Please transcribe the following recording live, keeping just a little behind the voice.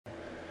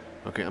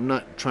Okay, I'm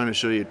not trying to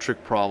show you a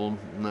trick problem.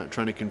 I'm not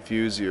trying to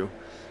confuse you.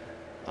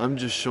 I'm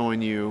just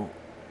showing you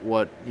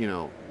what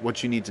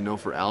you need to know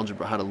for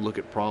algebra, how to look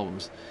at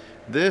problems.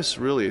 This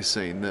really is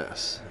saying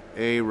this: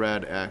 a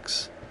rad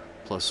x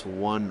plus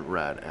 1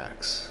 rad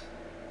x.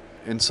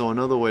 And so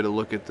another way to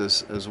look at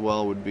this as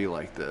well would be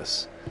like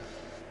this: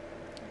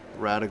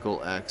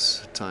 radical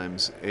x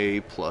times a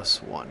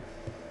plus 1.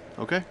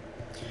 Okay?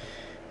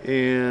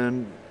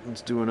 And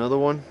let's do another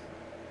one.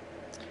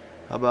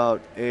 How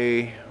about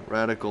a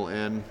radical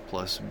n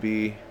plus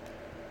b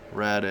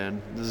rad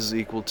n? This is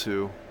equal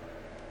to,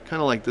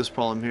 kind of like this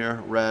problem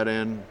here, rad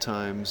n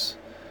times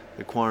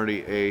the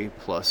quantity a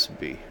plus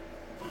b.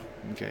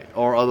 Okay,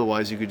 or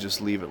otherwise you could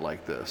just leave it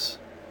like this.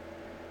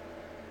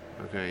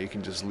 Okay, you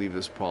can just leave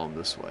this problem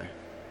this way.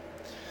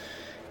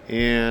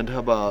 And how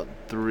about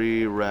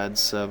 3 rad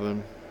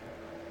 7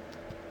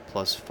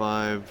 plus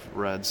 5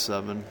 rad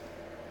 7?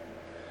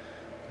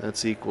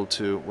 That's equal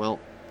to, well,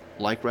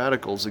 like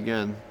radicals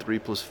again, 3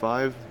 plus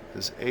 5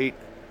 is 8,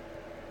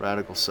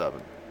 radical 7.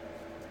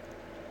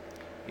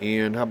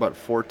 And how about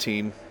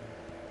 14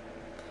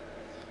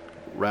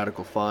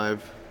 radical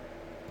 5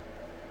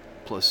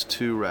 plus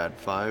 2 rad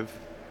 5?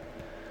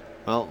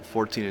 Well,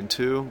 14 and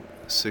 2,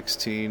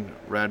 16,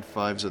 rad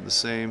 5s are the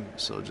same,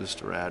 so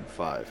just rad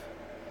 5.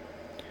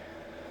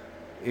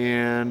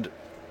 And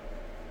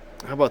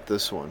how about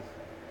this one?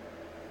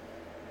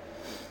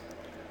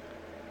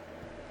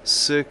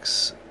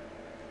 6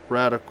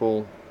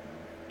 radical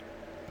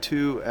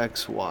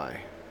 2xy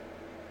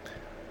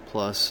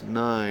plus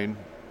 9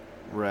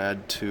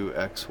 rad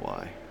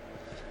 2xy.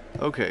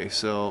 Okay,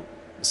 so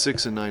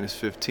 6 and 9 is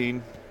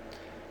 15,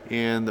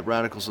 and the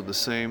radicals are the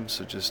same,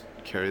 so just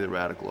carry the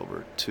radical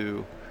over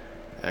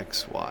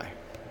 2xy.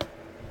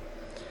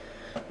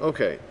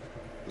 Okay,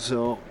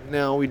 so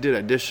now we did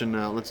addition.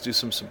 Now let's do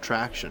some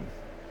subtraction.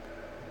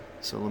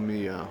 So let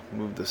me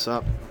move this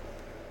up.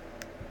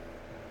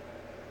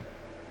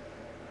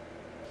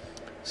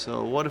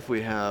 So what if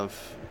we have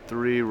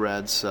 3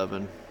 rad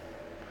 7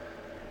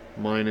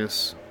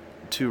 minus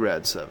 2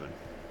 rad 7?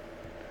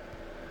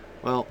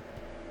 Well,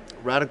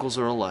 radicals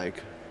are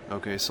alike.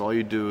 Okay, so all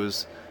you do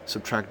is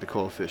subtract the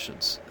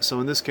coefficients. So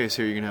in this case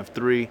here, you're going to have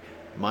 3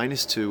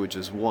 minus 2, which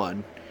is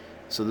 1.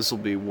 So this will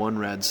be 1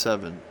 rad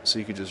 7. So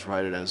you could just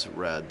write it as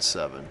rad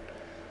 7.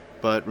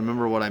 But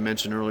remember what I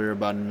mentioned earlier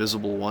about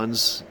invisible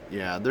ones?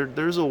 Yeah,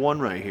 there's a 1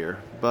 right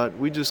here. But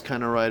we just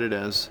kind of write it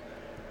as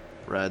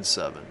rad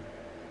 7.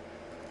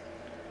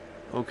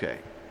 Okay.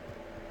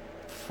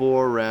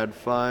 4 rad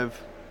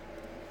 5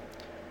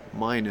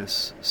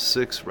 minus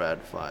 6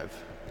 rad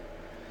 5.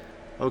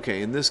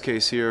 Okay, in this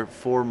case here,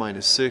 4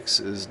 minus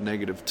 6 is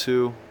negative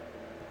 2.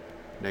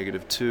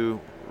 Negative 2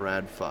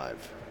 rad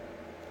 5.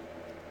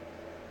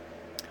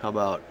 How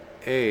about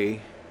a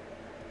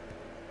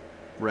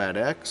rad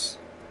x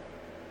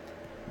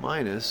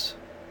minus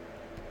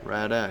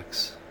rad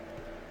x?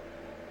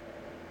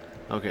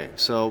 Okay,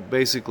 so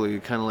basically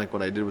kind of like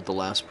what I did with the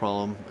last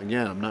problem.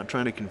 Again, I'm not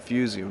trying to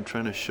confuse you. I'm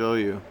trying to show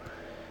you,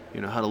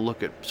 how to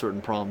look at certain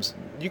problems.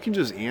 You can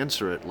just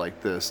answer it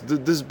like this.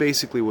 This is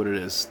basically what it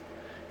is.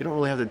 You don't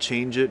really have to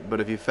change it, but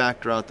if you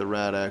factor out the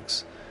rad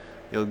x,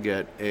 you'll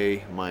get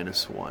a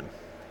minus 1.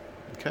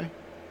 Okay?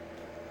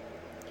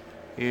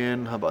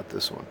 And how about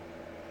this one?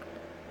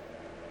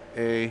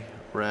 A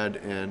rad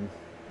n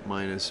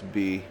minus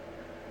b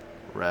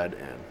rad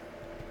n.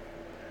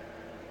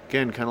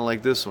 Again, kind of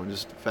like this one,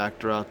 just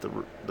factor out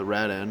the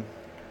rad n,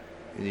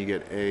 and you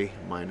get a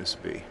minus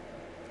b.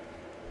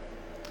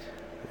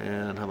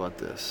 And how about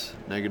this?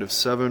 Negative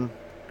 7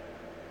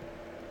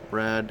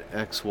 rad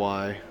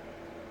xy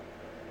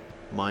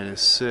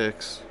minus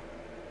 6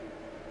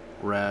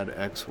 rad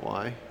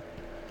xy.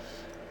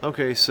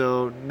 Okay,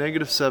 so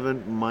negative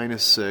 7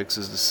 minus 6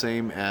 is the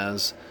same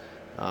as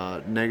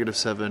negative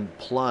 7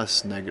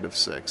 plus negative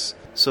 6.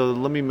 So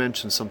let me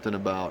mention something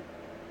about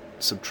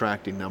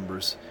subtracting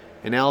numbers.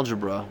 In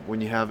algebra, when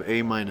you have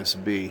a minus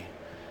b,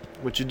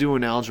 what you do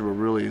in algebra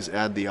really is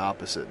add the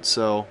opposite.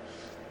 So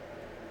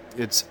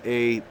it's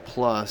a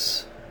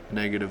plus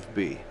negative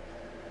b.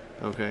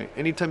 Okay,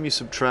 anytime you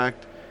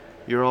subtract,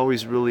 you're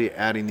always really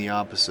adding the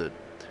opposite.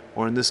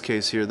 Or in this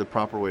case here, the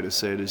proper way to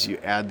say it is you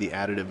add the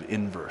additive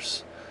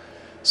inverse.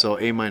 So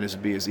a minus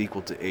b is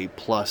equal to a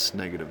plus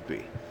negative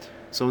b.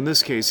 So in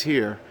this case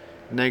here,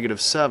 negative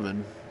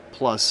 7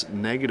 plus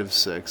negative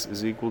 6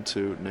 is equal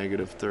to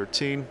negative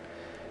 13.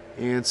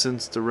 And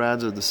since the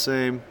rads are the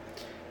same,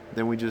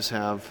 then we just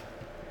have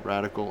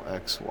radical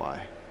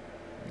xy.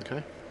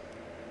 Okay?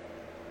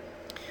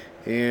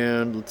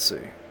 And let's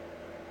see.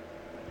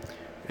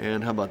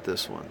 And how about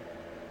this one?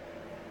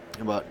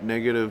 How about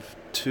negative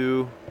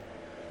 2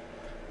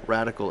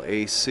 radical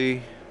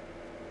AC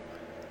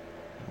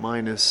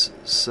minus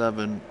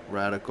 7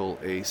 radical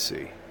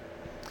AC.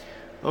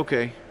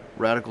 Okay,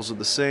 radicals are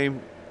the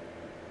same.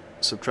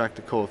 Subtract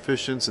the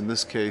coefficients. In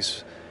this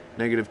case,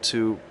 negative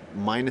 2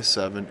 minus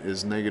 7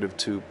 is negative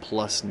 2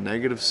 plus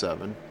negative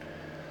 7.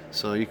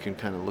 So you can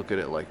kind of look at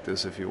it like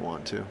this if you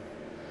want to.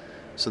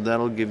 So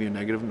that'll give you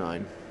negative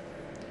 9.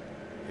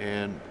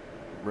 And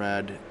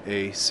rad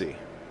AC.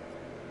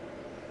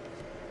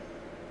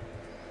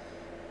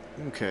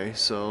 Okay,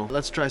 so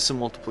let's try some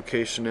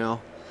multiplication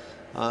now.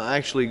 I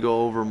actually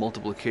go over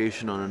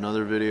multiplication on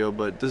another video,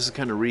 but this is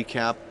kind of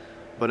recap.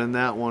 But in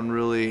that one,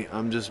 really,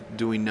 I'm just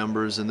doing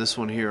numbers, and this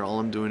one here, all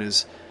I'm doing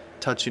is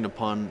touching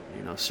upon,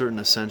 certain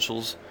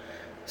essentials.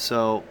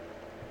 So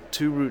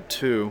 2 root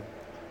 2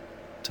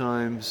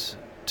 times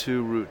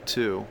 2 root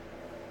 2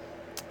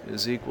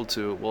 is equal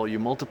to, well, you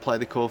multiply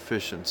the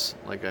coefficients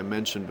like I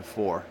mentioned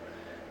before,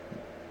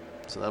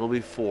 so that'll be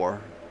 4,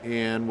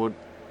 and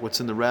what's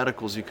in the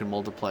radicals you can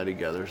multiply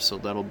together, so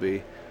that'll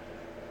be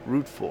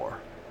root 4,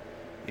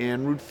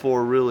 and root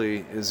 4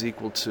 really is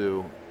equal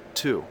to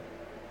 2,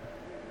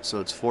 so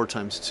it's 4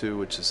 times 2,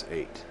 which is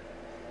 8.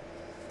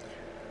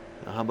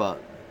 Now how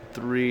about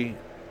 3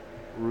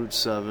 root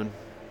 7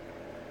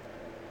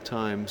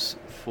 times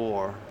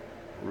 4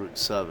 root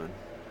 7?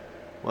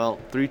 Well,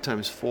 3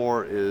 times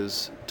 4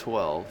 is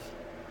 12.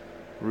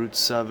 Root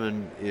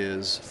 7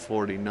 is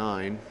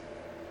 49.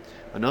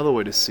 Another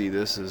way to see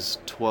this is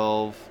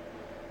 12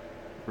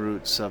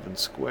 root 7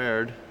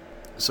 squared.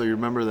 So you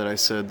remember that I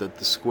said that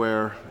the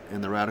square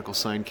and the radical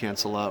sign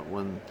cancel out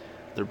when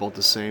they're both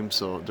the same,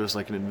 so there's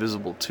like an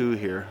invisible 2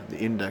 here. The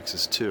index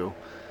is 2.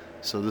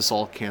 So this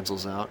all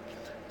cancels out.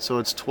 So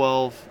it's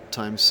 12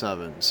 times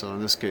 7. So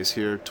in this case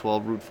here,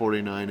 12 root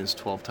 49 is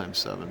 12 times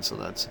 7. So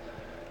that's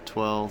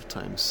 12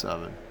 times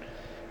 7.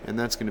 And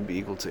that's going to be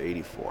equal to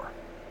 84.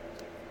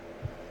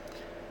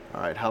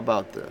 Alright, how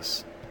about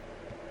this?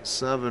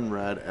 7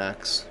 rad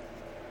x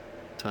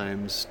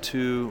times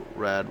 2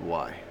 rad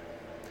y.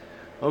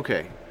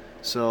 Okay,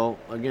 so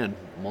again,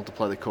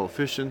 multiply the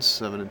coefficients.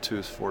 7 and 2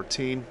 is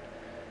 14.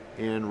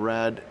 And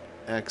rad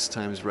x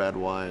times rad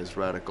y is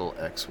radical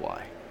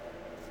xy.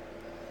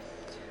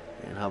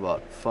 And how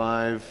about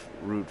 5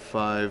 root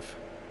 5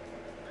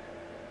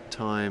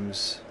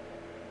 times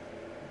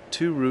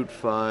 2 root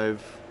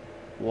 5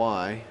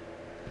 y.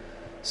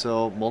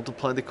 So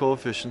multiply the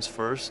coefficients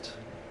first.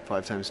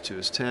 5 times 2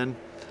 is 10.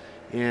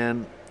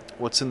 And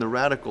what's in the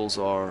radicals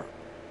are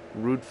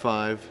root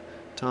 5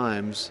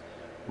 times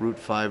root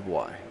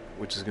 5y,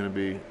 which is going to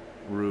be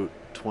root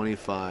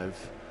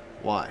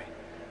 25y.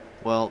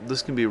 Well,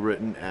 this can be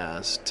written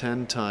as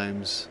 10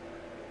 times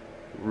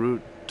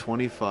root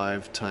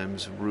 25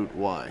 times root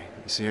y.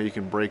 You see how you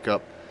can break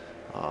up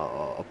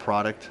a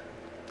product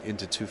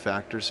into two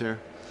factors here?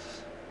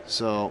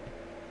 So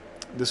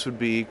this would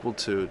be equal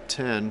to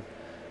 10.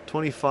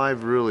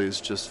 25 really is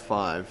just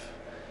 5.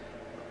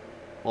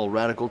 Well,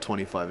 radical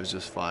 25 is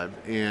just 5.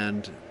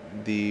 And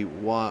the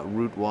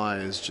root y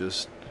is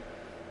just,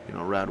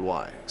 rad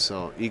y.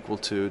 So equal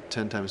to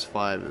 10 times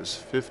 5 is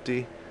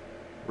 50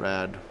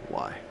 rad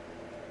y.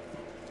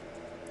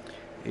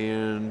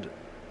 And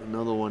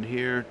another one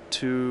here,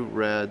 2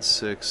 rad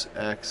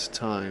 6x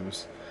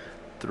times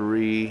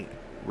 3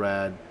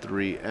 rad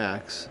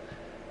 3x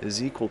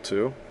is equal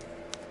to,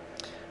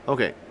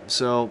 okay,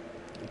 so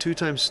 2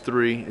 times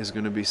 3 is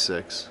going to be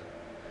 6,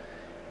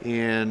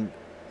 and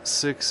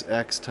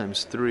 6x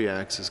times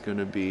 3x is going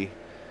to be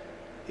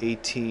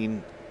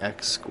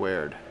 18x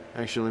squared.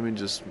 Actually, let me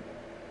just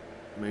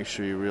make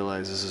sure you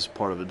realize this is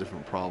part of a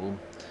different problem.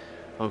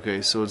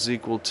 Okay, so it's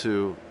equal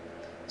to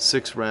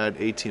 6 rad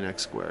 18x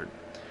squared.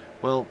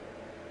 Well,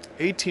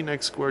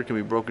 18x squared can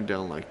be broken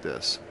down like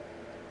this.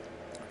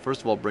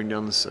 First of all, bring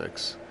down the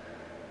 6.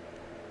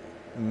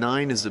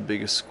 9 is the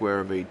biggest square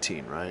of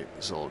 18, right?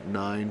 So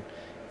 9,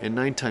 and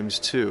 9 times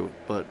 2,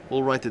 but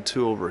we'll write the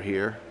 2 over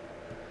here,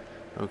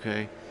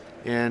 okay?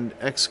 And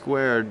x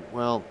squared,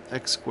 well,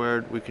 x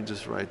squared, we can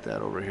just write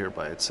that over here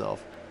by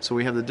itself. So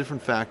we have the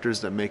different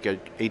factors that make it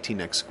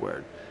 18x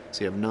squared.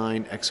 So you have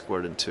 9, x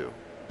squared, and 2.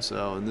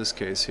 So in this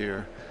case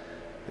here,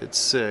 it's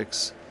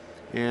 6,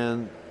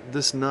 and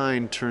this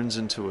 9 turns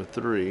into a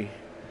 3,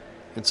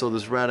 and so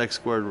this rad x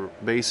squared,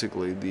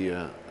 basically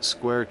the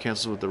square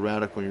cancels with the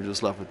radical and you're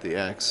just left with the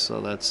x,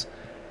 so that's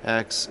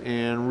x,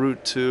 and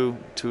root 2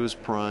 is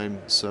prime,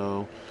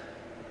 so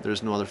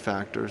there's no other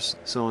factors.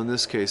 So in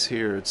this case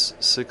here, it's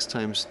 6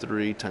 times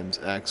 3 times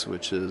x,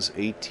 which is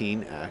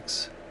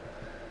 18x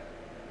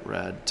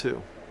rad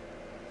 2.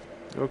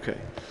 Okay,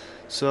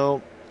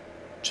 so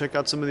check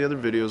out some of the other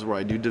videos where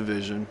I do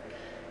division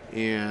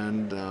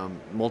and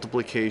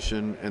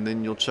multiplication, and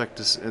then you'll check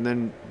this, and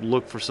then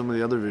look for some of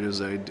the other videos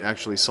that I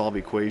actually solve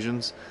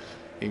equations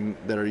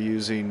that are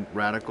using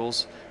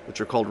radicals,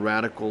 which are called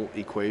radical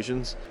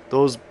equations.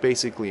 Those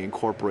basically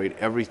incorporate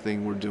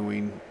everything we're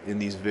doing in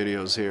these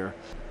videos here.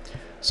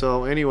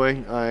 So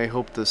anyway, I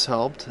hope this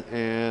helped,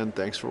 and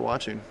thanks for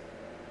watching.